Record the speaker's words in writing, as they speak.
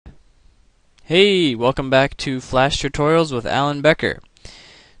Hey, welcome back to Flash Tutorials with Alan Becker.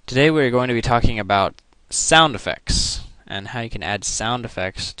 Today we're going to be talking about sound effects and how you can add sound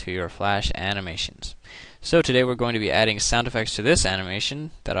effects to your Flash animations. So today we're going to be adding sound effects to this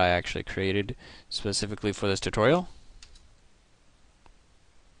animation that I actually created specifically for this tutorial.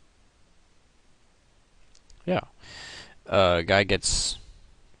 Yeah. A guy gets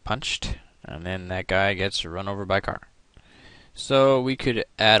punched and then that guy gets run over by a car. So we could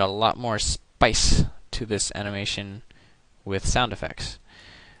add a lot more spice to this animation with sound effects.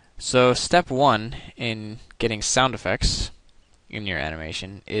 So step one in getting sound effects in your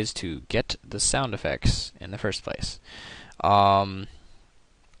animation is to get the sound effects in the first place. I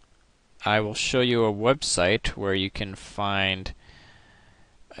will show you a website where you can find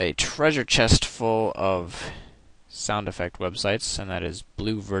a treasure chest full of sound effect websites, and that is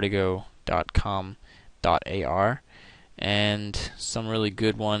bluevertigo.com.ar, and some really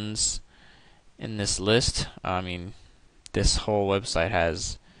good ones in this list. I mean, this whole website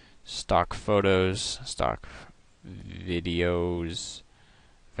has stock photos, stock videos,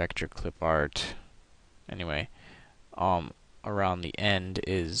 vector clip art. Anyway, around the end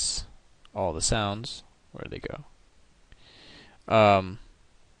is all the sounds. Where they go? One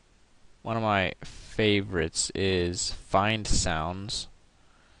of my favorites is Find Sounds,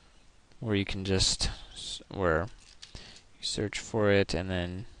 where you can just you search for it and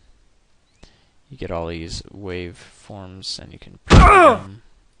then you get all these waveforms and you can play them.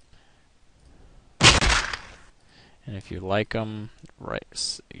 And if you like them, right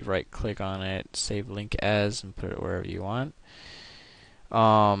click on it, save link as, and put it wherever you want.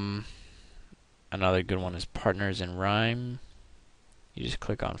 Another good one is Partners in Rhyme. You just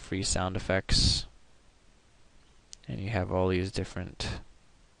click on free sound effects and you have all these different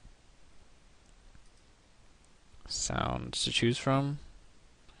sounds to choose from.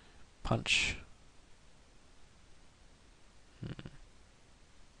 Punch.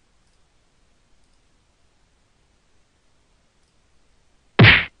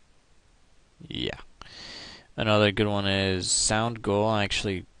 Yeah. Another good one is Sound Goal. I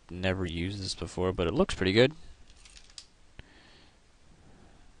actually never used this before, but it looks pretty good.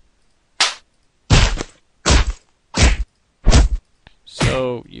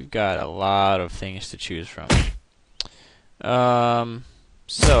 So you've got a lot of things to choose from.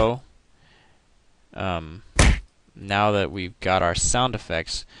 Now that we've got our sound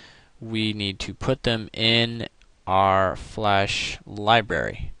effects, we need to put them in our Flash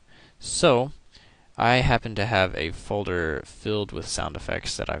library. So I happen to have a folder filled with sound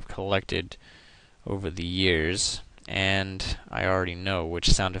effects that I've collected over the years, and I already know which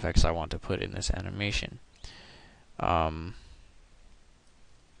sound effects I want to put in this animation.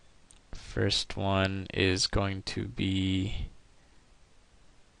 First one is going to be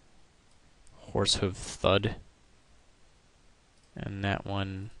horse hoof thud, and that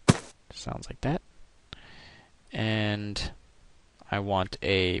one sounds like that. And I want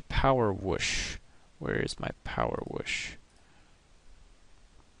a power whoosh. Where is my power whoosh?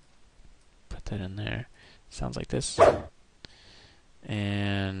 Put that in there. Sounds like this.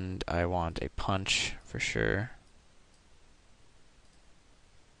 And I want a punch for sure.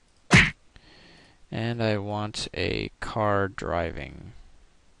 And I want a car driving.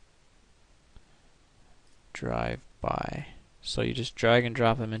 Drive by. So you just drag and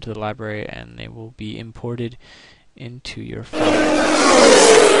drop them into the library and they will be imported into your file.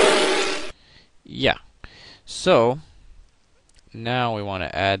 Yeah. So now we want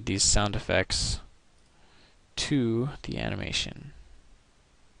to add these sound effects to the animation.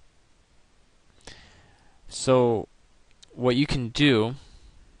 So what you can do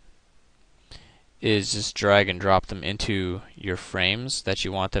is just drag and drop them into your frames that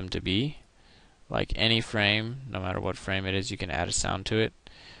you want them to be. Like any frame, no matter what frame it is, you can add a sound to it.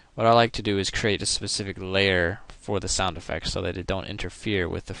 What I like to do is create a specific layer for the sound effects so that it don't interfere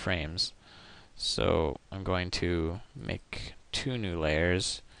with the frames. So I'm going to make 2 new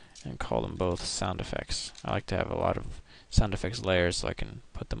layers and call them both sound effects. I like to have a lot of sound effects layers so I can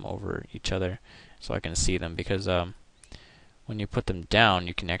put them over each other so I can see them, because when you put them down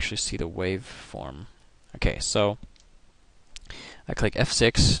you can actually see the waveform. Okay, so I click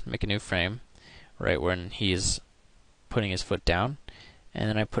F6, make a new frame, right when he's putting his foot down, and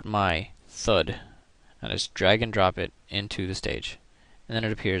then I put my thud and I just drag and drop it into the stage, and then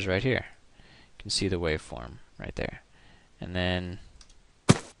it appears right here. You can see the waveform right there, and then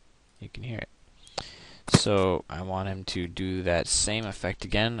you can hear it. So I want him to do that same effect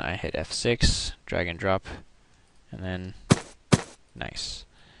again. I hit F6, drag and drop, and then nice.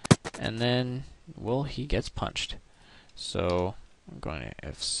 And then, well, he gets punched. So I'm going to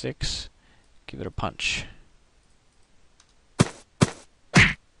F6, give it a punch.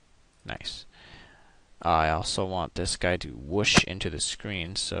 Nice. I also want this guy to whoosh into the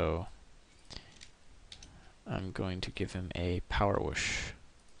screen, so I'm going to give him a power whoosh.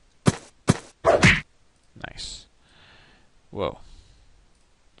 Nice. Whoa.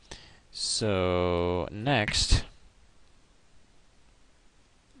 So next,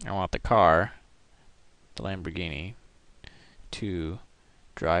 I want the car, the Lamborghini, to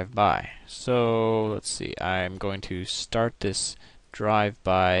drive by. So let's see, I'm going to start this drive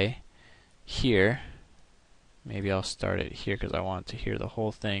by here. Maybe I'll start it here because I want to hear the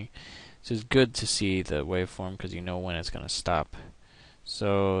whole thing. So it's good to see the waveform because you know when it's going to stop.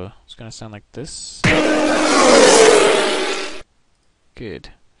 So it's going to sound like this. Good.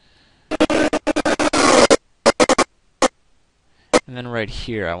 And then right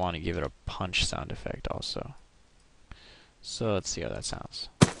here I want to give it a punch sound effect also. So let's see how that sounds.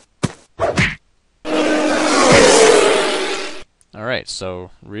 Alright,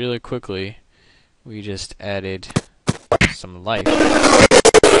 so really quickly we just added some life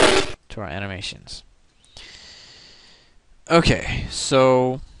to our animations. Okay,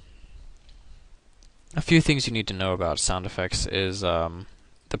 so a few things you need to know about sound effects is the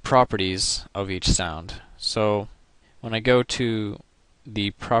properties of each sound. So when I go to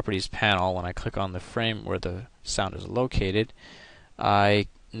the properties panel, when I click on the frame where the sound is located, I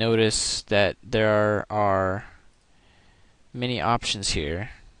notice that there are many options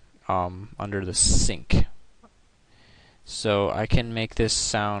here under the sync. So I can make this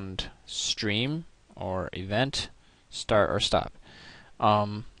sound stream or event, start or stop.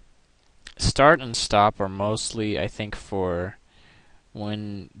 Start and stop are mostly, I think, for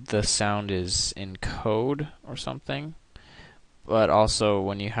when the sound is in code or something, but also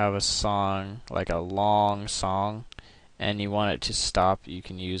when you have a song, like a long song, and you want it to stop, you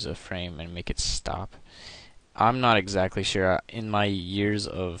can use a frame and make it stop. I'm not exactly sure. In my years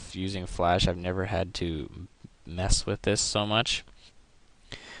of using Flash, I've never had to mess with this so much.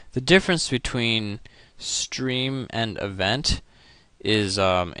 The difference between stream and event is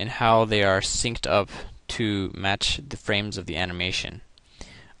in how they are synced up to match the frames of the animation.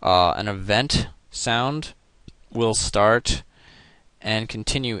 An event sound will start and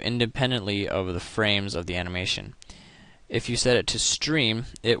continue independently of the frames of the animation. If you set it to stream,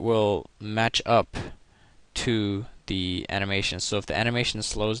 it will match up to the animation. So if the animation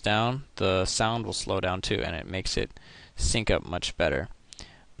slows down, the sound will slow down too, and it makes it sync up much better.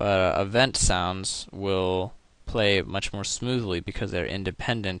 But event sounds will play much more smoothly because they're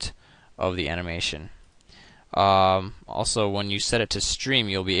independent of the animation. Also, when you set it to stream,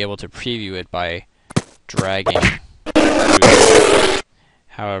 you'll be able to preview it by dragging through.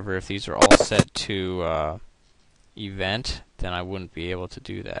 However, if these are all set to event, then I wouldn't be able to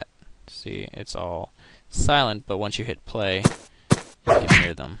do that. See, it's all silent, but once you hit play, you can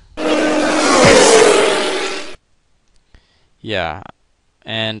hear them. Yeah,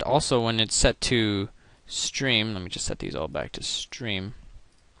 and also when it's set to stream, let me just set these all back to stream,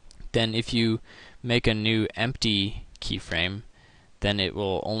 then if you make a new empty keyframe, then it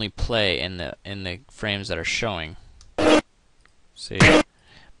will only play in the frames that are showing. See?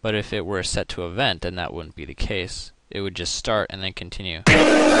 But if it were set to event, then that wouldn't be the case. It would just start and then continue. See,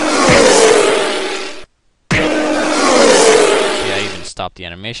 I even stopped the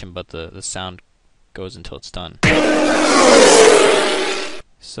animation, but the sound goes until it's done.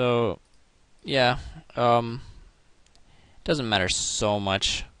 So, yeah, doesn't matter so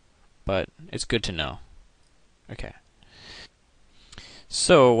much, but it's good to know. Okay.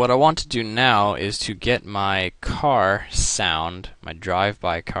 So what I want to do now is to get my car sound, my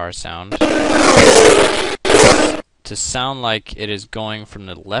drive-by car sound, to sound like it is going from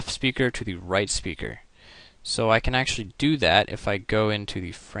the left speaker to the right speaker. So I can actually do that if I go into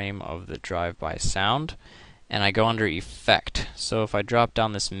the frame of the drive-by sound and I go under Effect. So if I drop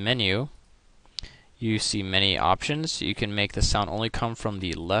down this menu, you see many options. You can make the sound only come from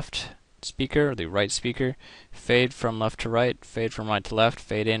the left speaker or the right speaker, fade from left to right, fade from right to left,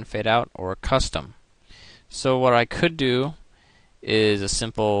 fade in, fade out, or custom. So what I could do is a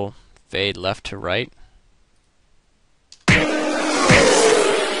simple fade left to right,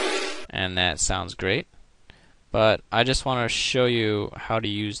 and that sounds great. But I just want to show you how to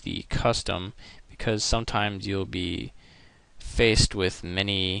use the custom, because sometimes you'll be faced with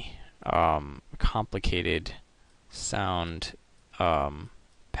many complicated sound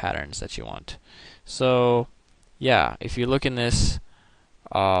patterns that you want. So yeah, if you look in this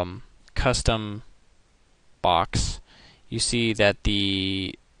custom box, you see that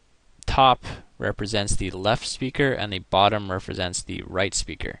the top represents the left speaker and the bottom represents the right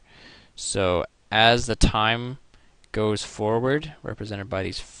speaker. So as the time goes forward, represented by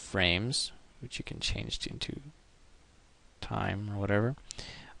these frames, which you can change into time or whatever,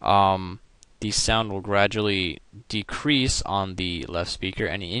 the sound will gradually decrease on the left speaker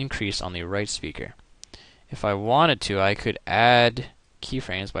and increase on the right speaker. If I wanted to, I could add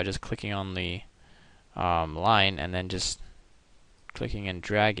keyframes by just clicking on the line and then just clicking and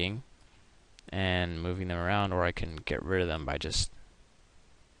dragging and moving them around, or I can get rid of them by just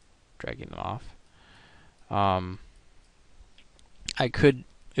dragging them off. I could,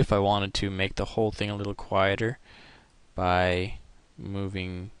 if I wanted to, make the whole thing a little quieter by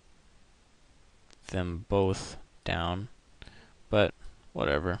moving them both down, but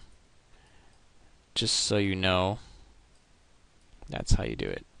whatever. Just so you know, that's how you do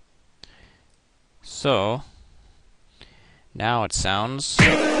it. So now it sounds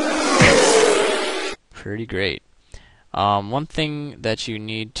pretty great. One thing that you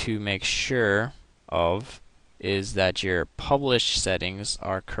need to make sure of is that your publish settings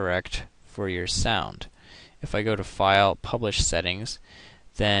are correct for your sound. If I go to File, Publish Settings,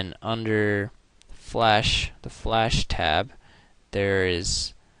 then under Flash, the Flash tab, there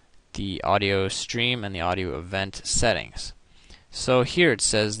is the audio stream and the audio event settings. So here it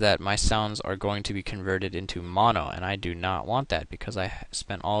says that my sounds are going to be converted into mono, and I do not want that because I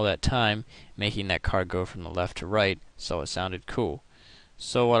spent all that time making that card go from the left to right so it sounded cool.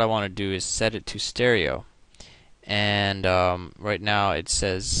 So what I want to do is set it to stereo, and right now it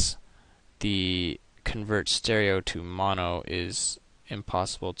says the convert stereo to mono is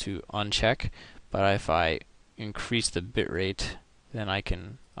impossible to uncheck, but if I increase the bitrate, then I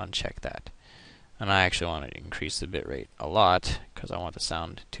can uncheck that. And I actually want to increase the bitrate a lot because I want the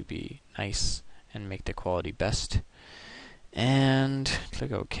sound to be nice and make the quality best. And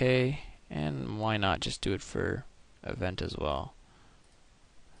click OK, and why not just do it for event as well,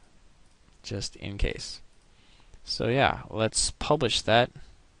 just in case. So yeah, let's publish that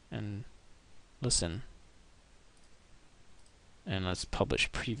and listen. And let's publish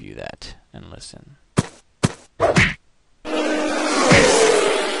preview that and listen.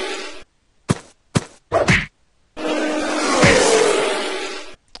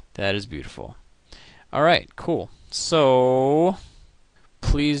 That is beautiful. Alright, cool. So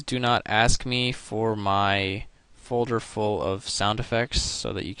please do not ask me for my folder full of sound effects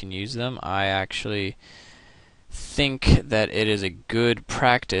so that you can use them. I actually think that it is a good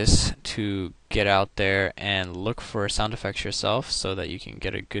practice to get out there and look for sound effects yourself so that you can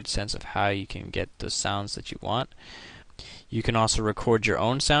get a good sense of how you can get the sounds that you want. You can also record your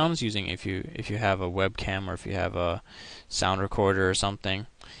own sounds using if you have a webcam or if you have a sound recorder or something.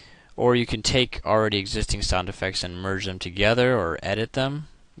 Or you can take already existing sound effects and merge them together or edit them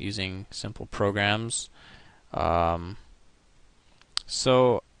using simple programs.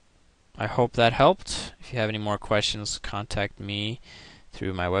 So I hope that helped. If you have any more questions, contact me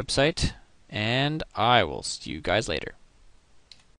through my website, and I will see you guys later.